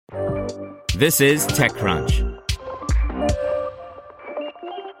This is TechCrunch.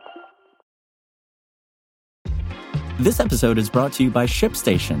 This episode is brought to you by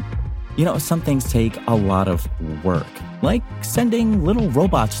ShipStation. You know, some things take a lot of work, like sending little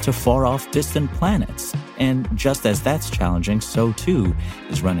robots to far-off distant planets. And just as that's challenging, so too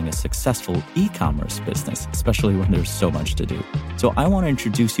is running a successful e-commerce business, especially when there's so much to do. So I want to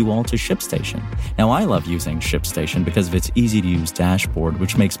introduce you all to ShipStation. Now, I love using ShipStation because of its easy-to-use dashboard,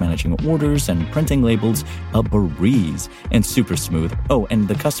 which makes managing orders and printing labels a breeze and super smooth. Oh, and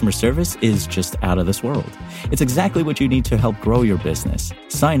the customer service is just out of this world. It's exactly what you need to help grow your business.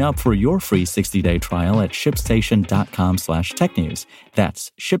 Sign up for your free 60-day trial at shipstation.com/technews.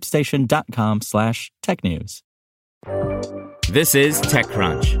 That's shipstation.com/technews. This is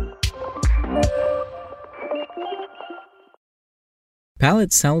TechCrunch.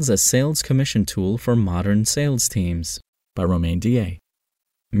 Pallet sells a sales commission tool for modern sales teams, by Romain Dillet.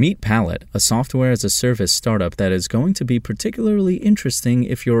 Meet Pallet, a software-as-a-service startup that is going to be particularly interesting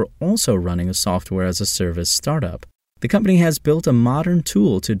if you're also running a software-as-a-service startup. The company has built a modern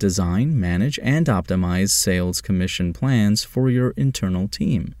tool to design, manage, and optimize sales commission plans for your internal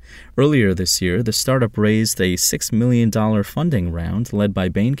team. Earlier this year, the startup raised a $6 million funding round led by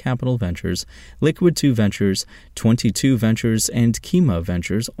Bain Capital Ventures, Liquid 2 Ventures, 22 Ventures, and Kima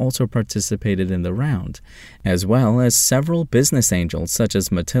Ventures also participated in the round, as well as several business angels such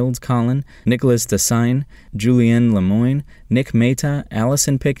as Mathilde Collin, Nicholas Dessein, Julien Lemoyne, Nick Mehta,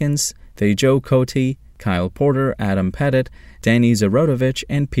 Allison Pickens, Tejo Koti, Kyle Porter, Adam Pettit, Danny Zarodovich,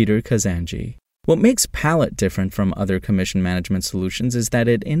 and Peter Kazanji. What makes Pallet different from other commission management solutions is that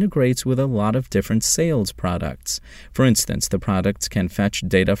it integrates with a lot of different sales products. For instance, the product can fetch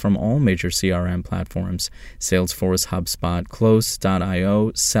data from all major CRM platforms: Salesforce, HubSpot,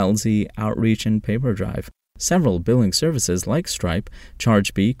 Close.io, Sellsy, Outreach, and PaperDrive. Several billing services like Stripe,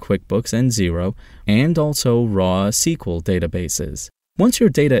 ChargeBee, QuickBooks, and Xero, and also raw SQL databases. Once your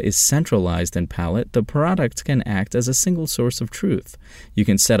data is centralized in Pallet, the product can act as a single source of truth. You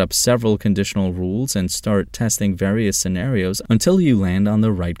can set up several conditional rules and start testing various scenarios until you land on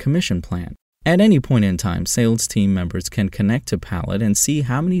the right commission plan. At any point in time, sales team members can connect to Pallet and see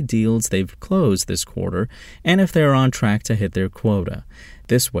how many deals they've closed this quarter and if they're on track to hit their quota.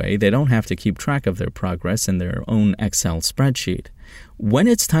 This way, they don't have to keep track of their progress in their own Excel spreadsheet. When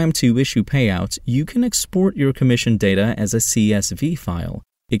it's time to issue payouts, you can export your commission data as a CSV file.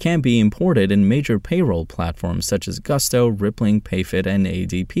 It can be imported in major payroll platforms such as Gusto, Rippling, Payfit, and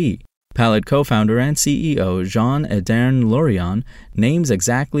ADP. Pallet co-founder and CEO Jean-Edern Lorion names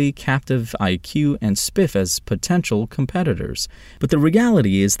Exactly, Captive IQ, and Spiff as potential competitors. But the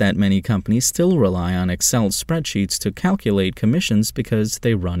reality is that many companies still rely on Excel spreadsheets to calculate commissions because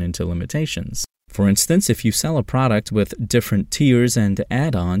they run into limitations. For instance, if you sell a product with different tiers and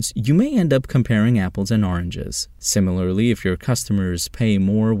add-ons, you may end up comparing apples and oranges. Similarly, if your customers pay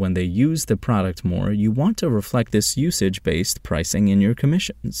more when they use the product more, you want to reflect this usage-based pricing in your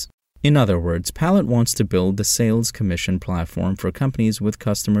commissions. In other words, Pallet wants to build the sales commission platform for companies with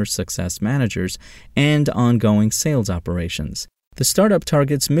customer success managers and ongoing sales operations. The startup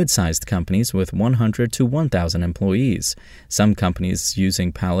targets mid-sized companies with 100 to 1,000 employees. Some companies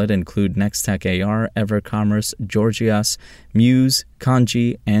using Pallet include Nextech AR, EverCommerce, Georgios, Muse,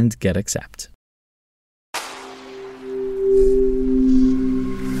 Kanji, and GetAccept.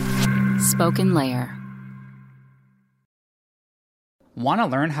 Spoken Layer. Want to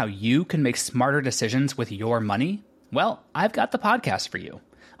learn how you can make smarter decisions with your money? Well, I've got the podcast for you.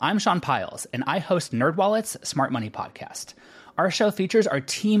 I'm Sean Piles, and I host NerdWallet's Smart Money Podcast. Our show features our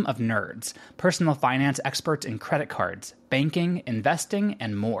team of nerds, personal finance experts in credit cards, banking, investing,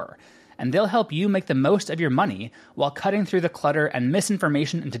 and more. And they'll help you make the most of your money while cutting through the clutter and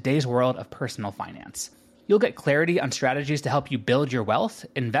misinformation in today's world of personal finance. You'll get clarity on strategies to help you build your wealth,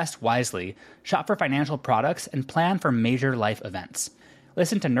 invest wisely, shop for financial products, and plan for major life events.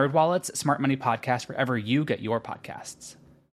 Listen to NerdWallet's Smart Money Podcast wherever you get your podcasts.